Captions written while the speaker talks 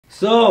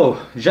So,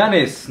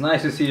 Janice,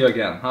 nice to see you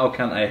again. How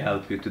can I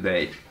help you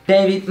today?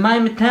 David, my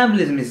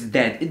metabolism is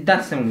dead. It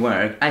doesn't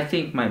work. I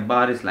think my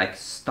body's like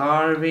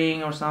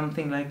starving or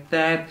something like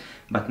that.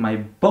 But my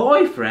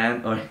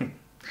boyfriend, or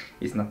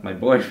he's not my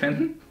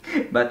boyfriend,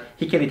 but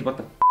he can eat what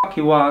the fuck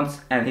he wants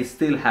and he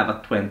still have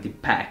a 20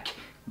 pack.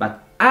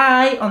 But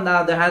I, on the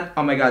other hand,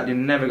 oh my god, you're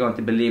never going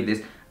to believe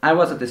this. I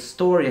was at the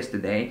store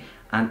yesterday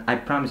and I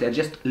promise you, I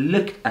just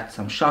looked at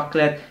some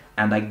chocolate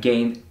and I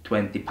gained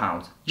 20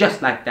 pounds.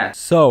 Just like that.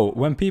 So,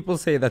 when people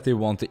say that they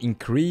want to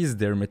increase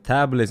their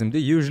metabolism, they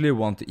usually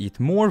want to eat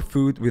more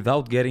food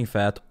without getting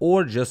fat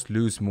or just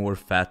lose more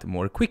fat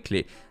more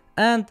quickly.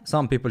 And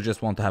some people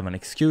just want to have an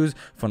excuse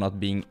for not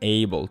being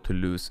able to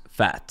lose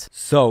fat.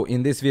 So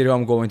in this video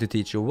I'm going to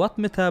teach you what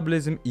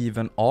metabolism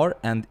even are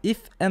and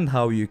if and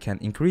how you can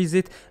increase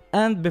it.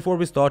 And before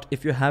we start,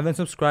 if you haven't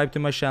subscribed to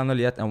my channel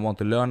yet and want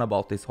to learn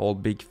about this whole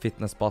big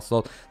fitness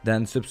puzzle,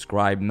 then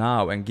subscribe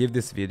now and give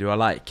this video a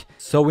like.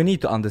 So we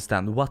need to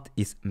understand what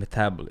is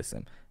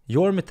metabolism.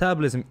 Your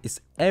metabolism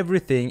is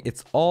everything,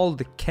 it's all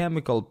the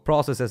chemical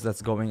processes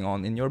that's going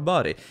on in your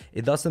body.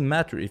 It doesn't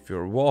matter if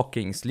you're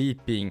walking,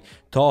 sleeping,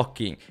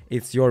 talking,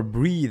 it's your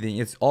breathing,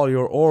 it's all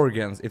your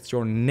organs, it's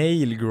your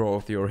nail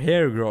growth, your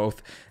hair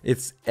growth,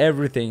 it's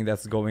everything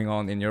that's going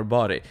on in your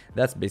body.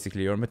 That's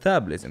basically your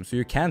metabolism. So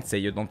you can't say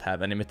you don't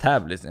have any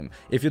metabolism.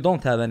 If you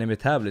don't have any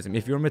metabolism,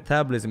 if your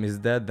metabolism is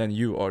dead, then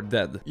you are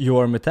dead.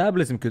 Your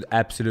metabolism could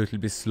absolutely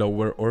be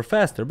slower or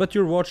faster, but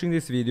you're watching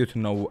this video to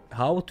know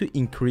how to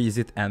increase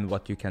it and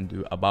what you can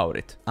do about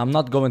it. I'm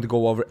not going to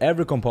go over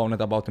every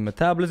component about the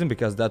metabolism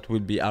because that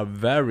would be a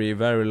very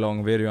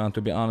long video, and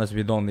to be honest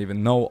we don't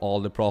even know all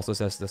the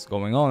processes that's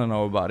going on in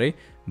our body.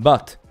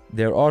 But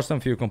there are some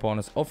few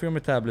components of your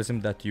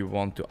metabolism that you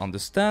want to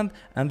understand,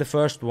 and the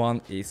first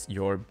one is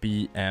your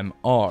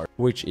BMR,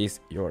 which is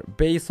your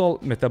basal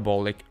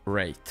metabolic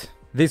rate.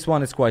 This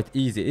one is quite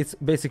easy. It's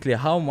basically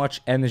how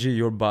much energy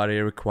your body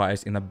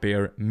requires in a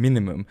bare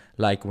minimum,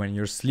 like when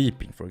you're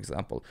sleeping, for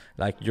example.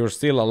 Like you're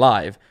still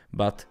alive,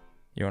 but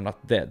you're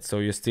not dead, so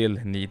you still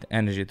need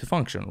energy to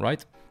function,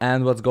 right?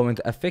 And what's going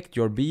to affect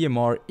your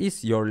BMR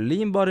is your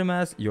lean body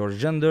mass, your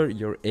gender,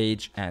 your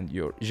age, and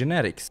your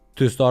genetics.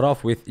 To start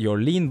off with your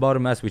lean body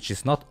mass, which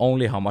is not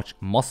only how much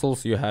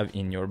muscles you have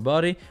in your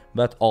body,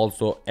 but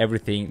also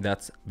everything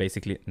that's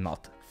basically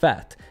not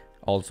fat.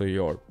 Also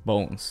your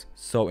bones.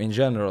 So in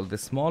general, the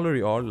smaller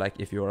you are, like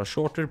if you're a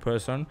shorter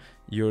person,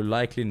 you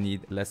likely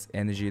need less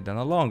energy than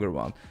a longer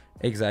one.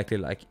 Exactly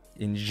like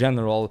in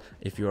general,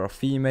 if you're a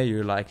female,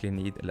 you likely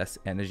need less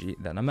energy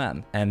than a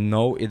man. And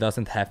no, it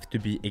doesn't have to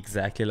be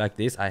exactly like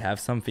this. I have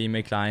some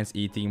female clients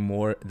eating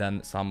more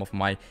than some of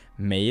my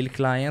male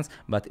clients,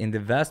 but in the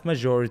vast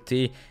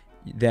majority,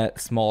 the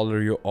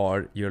smaller you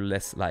are, you're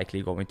less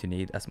likely going to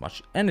need as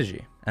much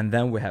energy. And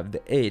then we have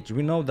the age.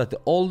 We know that the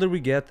older we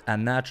get, a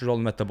natural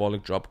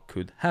metabolic drop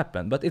could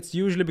happen, but it's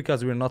usually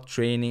because we're not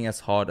training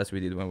as hard as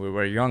we did when we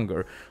were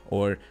younger,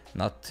 or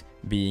not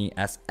being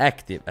as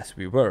active as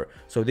we were.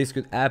 So this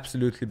could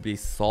absolutely be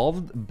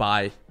solved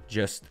by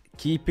just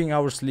keeping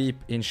our sleep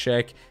in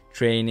check,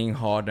 training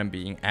hard and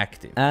being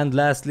active. And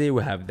lastly,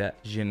 we have the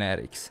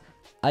genetics.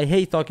 I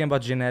hate talking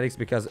about genetics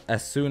because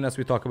as soon as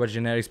we talk about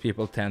genetics,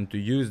 people tend to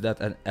use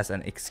that as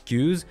an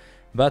excuse,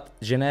 but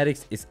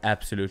genetics is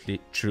absolutely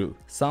true.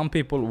 Some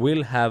people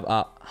will have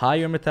a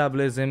higher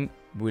metabolism,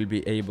 will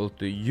be able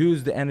to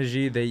use the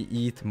energy they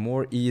eat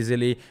more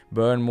easily,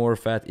 burn more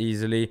fat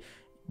easily,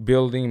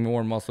 building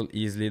more muscle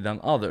easily than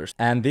others.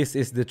 And this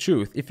is the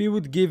truth. If you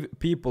would give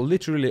people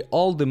literally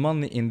all the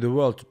money in the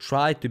world to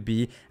try to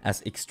be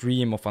as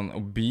extreme of an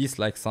obese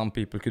like some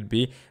people could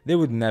be, they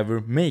would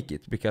never make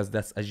it because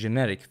that's a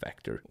genetic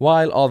factor.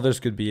 While others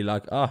could be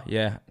like, oh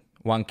yeah,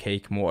 one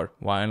cake more,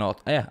 why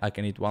not? Yeah, I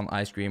can eat one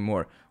ice cream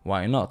more,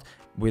 why not?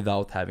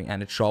 Without having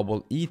any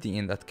trouble eating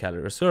in that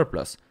calorie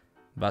surplus.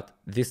 But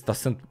this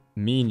doesn't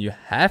mean you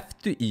have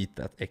to eat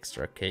that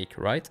extra cake,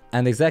 right?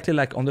 And exactly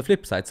like on the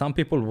flip side, some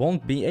people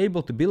won't be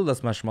able to build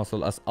as much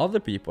muscle as other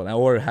people,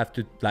 or have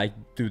to like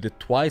do the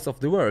twice of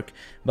the work.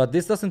 But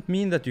this doesn't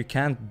mean that you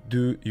can't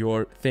do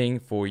your thing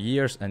for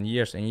years and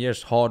years and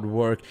years, hard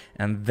work,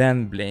 and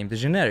then blame the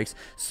genetics.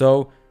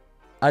 So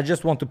I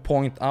just want to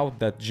point out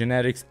that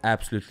genetics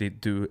absolutely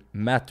do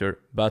matter,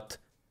 but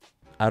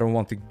I don't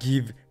want to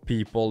give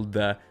people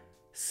the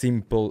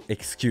simple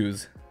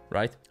excuse,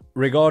 right?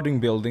 Regarding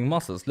building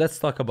muscles, let's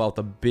talk about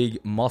a big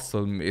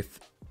muscle myth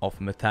of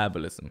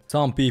metabolism.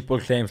 Some people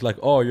claim like,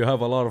 oh, you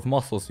have a lot of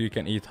muscles, so you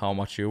can eat how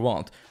much you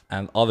want.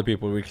 And other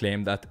people will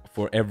claim that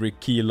for every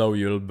kilo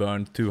you'll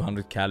burn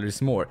 200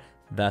 calories more.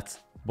 That's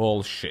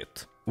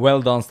bullshit.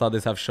 Well done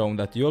studies have shown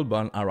that you'll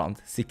burn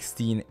around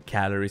 16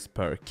 calories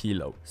per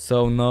kilo.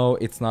 So no,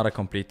 it's not a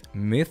complete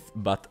myth,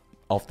 but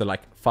after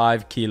like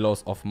 5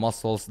 kilos of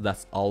muscles,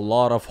 that's a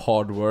lot of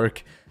hard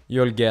work.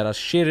 You'll get a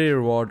shitty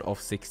reward of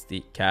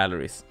 60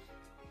 calories.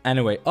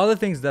 Anyway, other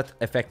things that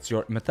affects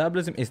your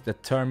metabolism is the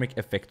thermic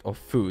effect of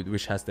food,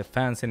 which has the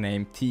fancy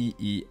name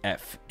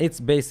TEF.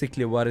 It's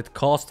basically what it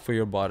costs for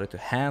your body to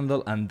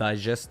handle and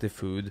digest the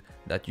food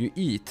that you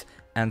eat.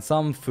 And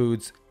some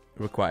foods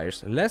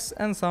requires less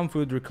and some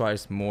food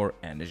requires more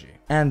energy.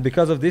 And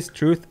because of this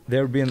truth,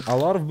 there have been a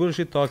lot of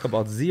bullshit talk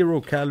about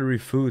 0-calorie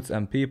foods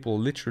and people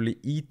literally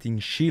eating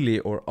chili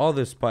or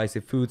other spicy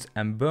foods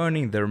and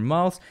burning their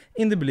mouths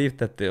in the belief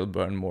that they'll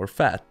burn more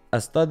fat. A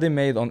study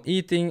made on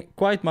eating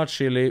quite much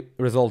chili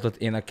resulted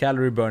in a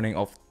calorie burning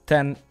of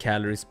 10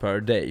 calories per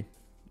day,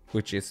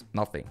 which is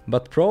nothing.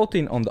 But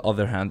protein, on the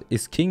other hand,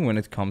 is king when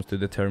it comes to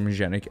the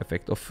thermogenic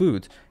effect of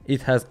food.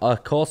 It has a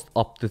cost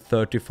up to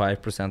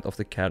 35% of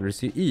the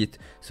calories you eat,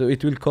 so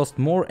it will cost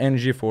more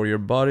energy for your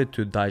body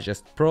to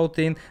digest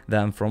protein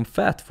than from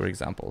fat, for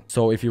example.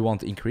 So if you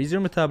want to increase your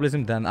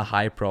metabolism, then a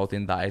high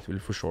protein diet will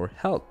for sure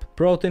help.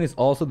 Protein is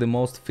also the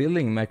most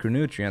filling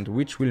macronutrient,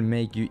 which will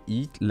make you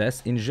eat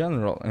less in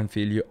general and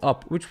fill you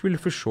up, which will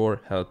for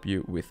sure help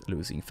you with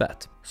losing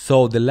fat.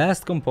 So the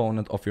last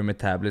component of your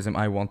metabolism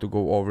I want to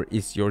go over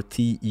is your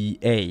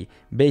TEA,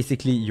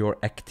 basically your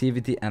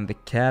activity and the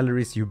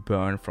calories you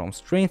burn from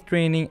strength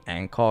training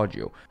and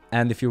cardio.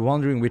 And if you're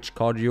wondering which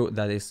cardio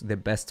that is the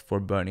best for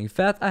burning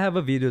fat, I have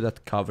a video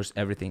that covers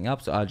everything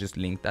up, so I'll just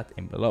link that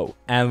in below.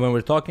 And when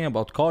we're talking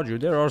about cardio,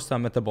 there are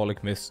some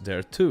metabolic myths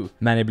there too.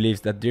 Many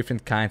believes that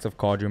different kinds of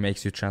cardio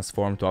makes you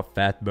transform to a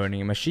fat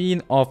burning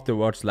machine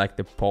afterwards, like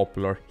the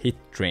popular HIIT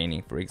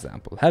training, for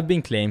example, have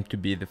been claimed to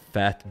be the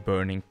fat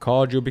burning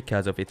cardio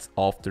because of its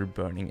after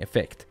burning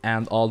effect.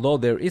 And although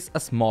there is a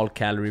small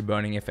calorie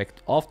burning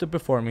effect after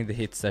performing the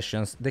HIIT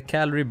sessions, the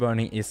calorie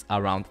burning is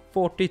around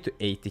 40 to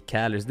 80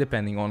 calories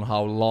depending on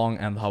how long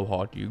and how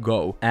hard you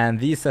go. And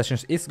these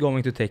sessions is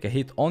going to take a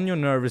hit on your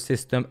nervous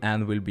system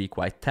and will be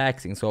quite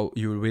taxing, so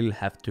you will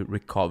have to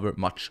recover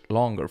much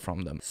longer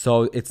from them.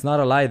 So it's not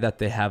a lie that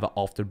they have an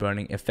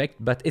afterburning effect,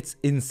 but it's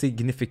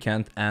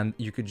insignificant and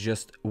you could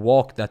just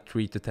walk that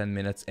 3 to 10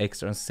 minutes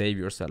extra and save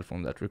yourself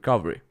from that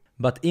recovery.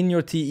 But in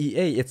your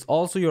TEA, it's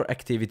also your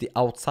activity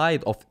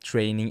outside of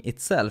training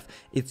itself.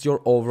 It's your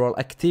overall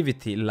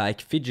activity, like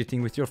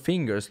fidgeting with your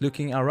fingers,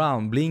 looking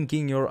around,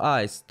 blinking your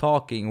eyes,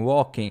 talking,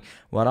 walking,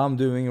 what I'm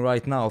doing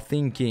right now,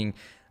 thinking.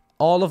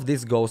 All of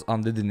this goes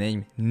under the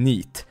name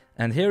NEAT.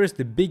 And here is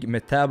the big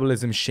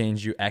metabolism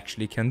change you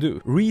actually can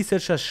do.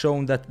 Research has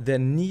shown that the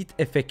NEAT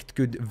effect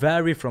could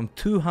vary from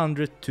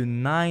 200 to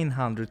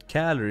 900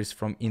 calories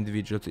from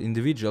individual to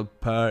individual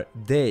per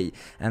day.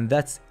 And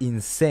that's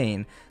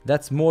insane.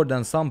 That's more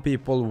than some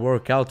people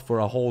work out for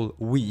a whole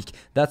week.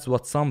 That's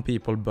what some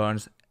people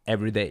burns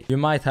every day. You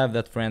might have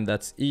that friend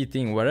that's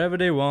eating wherever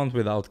they want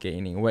without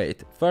gaining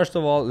weight. First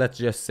of all, let's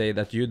just say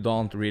that you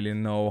don't really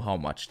know how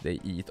much they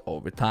eat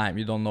over time.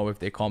 You don't know if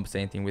they're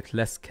compensating with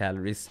less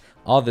calories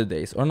other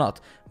days or not.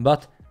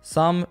 But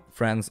some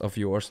friends of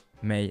yours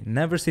may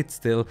never sit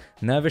still,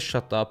 never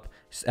shut up,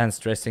 and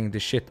stressing the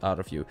shit out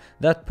of you.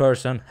 That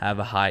person have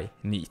a high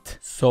NEAT.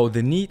 So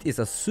the NEAT is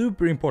a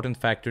super important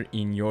factor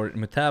in your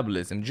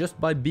metabolism. Just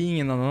by being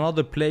in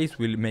another place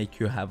will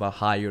make you have a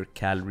higher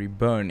calorie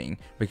burning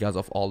because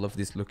of all of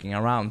this looking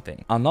around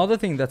thing. Another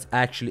thing that's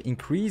actually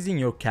increasing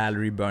your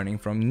calorie burning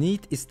from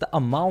NEAT is the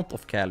amount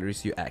of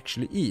calories you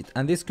actually eat.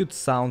 And this could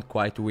sound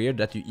quite weird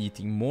that you're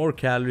eating more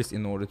calories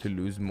in order to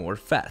lose more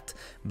fat,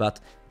 but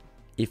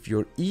if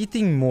you're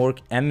eating more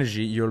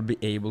energy, you'll be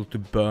able to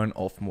burn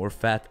off more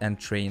fat and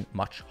train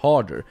much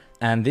harder.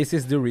 And this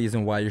is the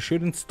reason why you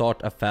shouldn't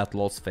start a fat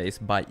loss phase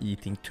by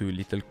eating too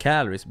little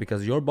calories,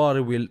 because your body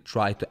will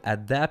try to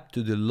adapt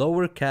to the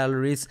lower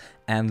calories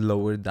and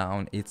lower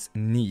down its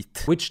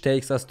NEAT. Which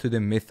takes us to the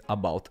myth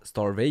about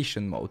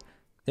starvation mode.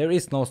 There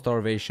is no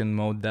starvation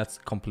mode, that's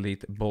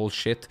complete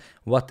bullshit.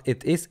 What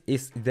it is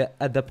the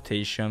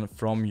adaptation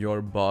from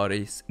your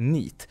body's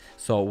NEAT.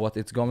 So what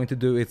it's going to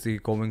do is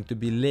it's going to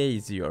be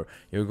lazier.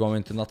 You're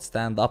going to not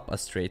stand up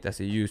as straight as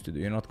you used to do.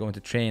 You're not going to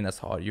train as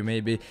hard. You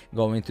may be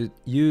going to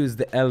use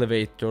the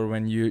elevator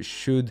when you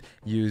should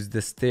use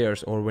the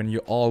stairs, or when you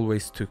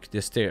always took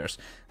the stairs.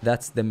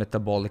 That's the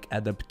metabolic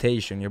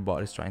adaptation your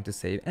body's trying to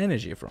save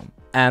energy from.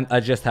 And I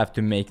just have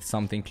to make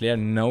something clear.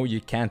 No,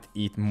 you can't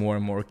eat more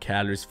and more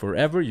calories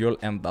forever. You'll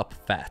end up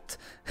fat.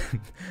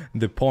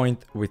 The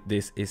point with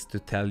this is to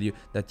tell you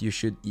that you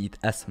should eat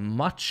as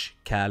much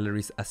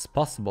calories as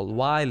possible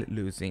while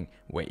losing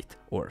weight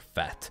or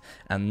fat,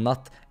 and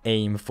not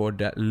aim for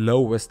the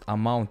lowest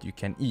amount you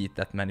can eat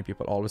that many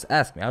people always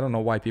ask me. I don't know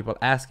why people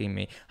asking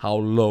me how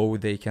low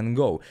they can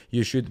go.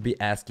 You should be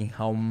asking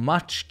how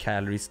much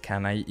calories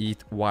can I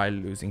eat while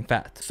losing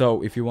fat.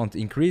 So if you want to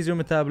increase your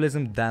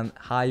metabolism, then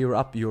higher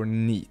up your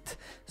NEAT.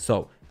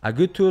 So a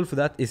good tool for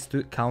that is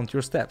to count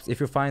your steps. If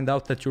you find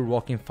out that you're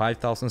walking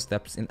 5,000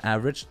 steps in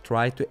average,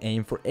 try to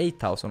aim for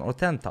 8,000 or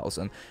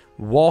 10,000.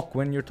 Walk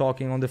when you're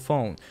talking on the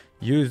phone.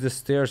 Use the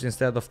stairs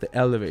instead of the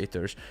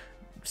elevators.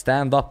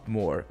 stand up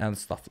more and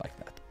stuff like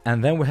that.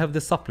 And then we have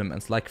the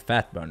supplements like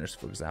fat burners,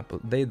 for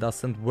example. They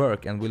doesn't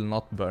work and will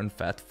not burn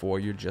fat for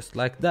you just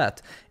like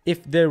that.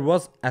 If there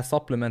was a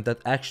supplement that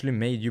actually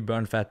made you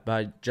burn fat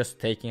by just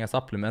taking a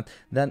supplement,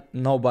 then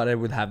nobody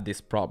would have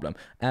this problem,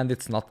 and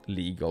it's not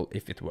legal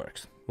if it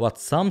works. What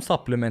some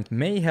supplement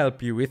may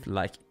help you with,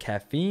 like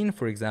caffeine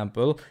for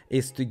example,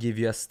 is to give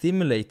you a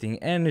stimulating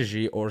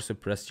energy or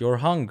suppress your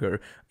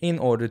hunger in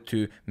order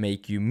to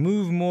make you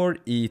move more,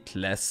 eat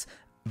less.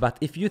 But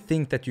if you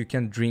think that you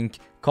can drink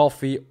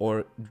coffee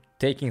or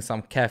taking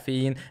some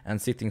caffeine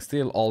and sitting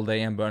still all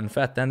day and burn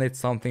fat, then it's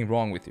something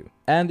wrong with you.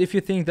 And if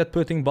you think that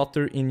putting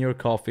butter in your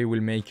coffee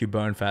will make you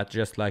burn fat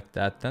just like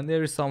that, then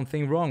there is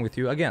something wrong with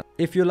you again.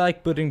 If you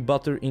like putting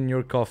butter in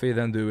your coffee,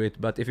 then do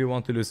it, but if you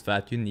want to lose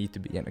fat, you need to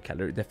be in a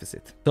calorie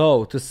deficit.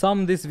 So, to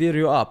sum this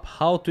video up,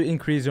 how to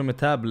increase your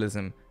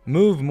metabolism: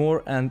 move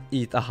more and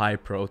eat a high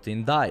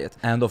protein diet.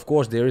 And of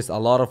course there is a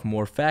lot of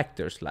more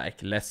factors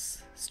like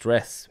less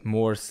stress,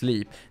 more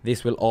sleep.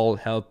 This will all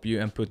help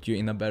you and put you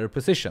in a better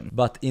position.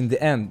 But in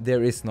the end,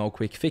 there is no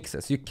quick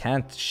fixes. You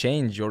can't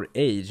change your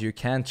age, you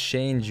can't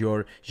change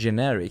your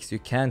generics, you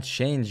can't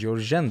change your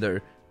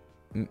gender.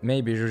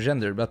 Maybe your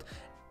gender, but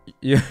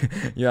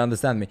you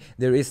understand me.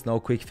 There is no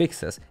quick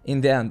fixes.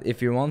 In the end,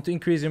 if you want to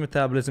increase your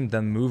metabolism,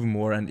 then move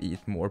more and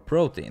eat more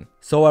protein.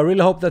 So I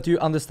really hope that you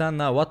understand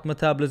now what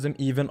metabolism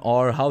even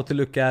are, how to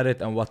look at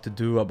it and what to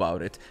do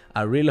about it.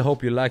 I really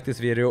hope you liked this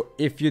video.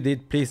 If you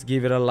did, please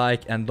give it a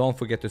like and don't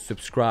forget to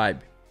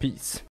subscribe. Peace.